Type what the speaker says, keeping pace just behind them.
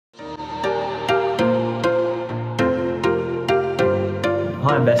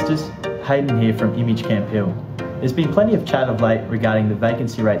Hi investors, Hayden here from Image Camp Hill. There's been plenty of chat of late regarding the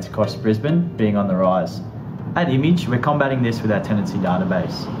vacancy rates across Brisbane being on the rise. At Image, we're combating this with our tenancy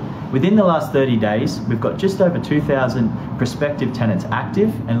database. Within the last 30 days, we've got just over 2,000 prospective tenants active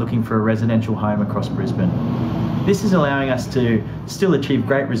and looking for a residential home across Brisbane. This is allowing us to still achieve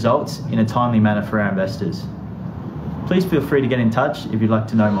great results in a timely manner for our investors. Please feel free to get in touch if you'd like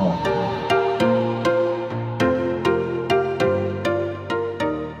to know more.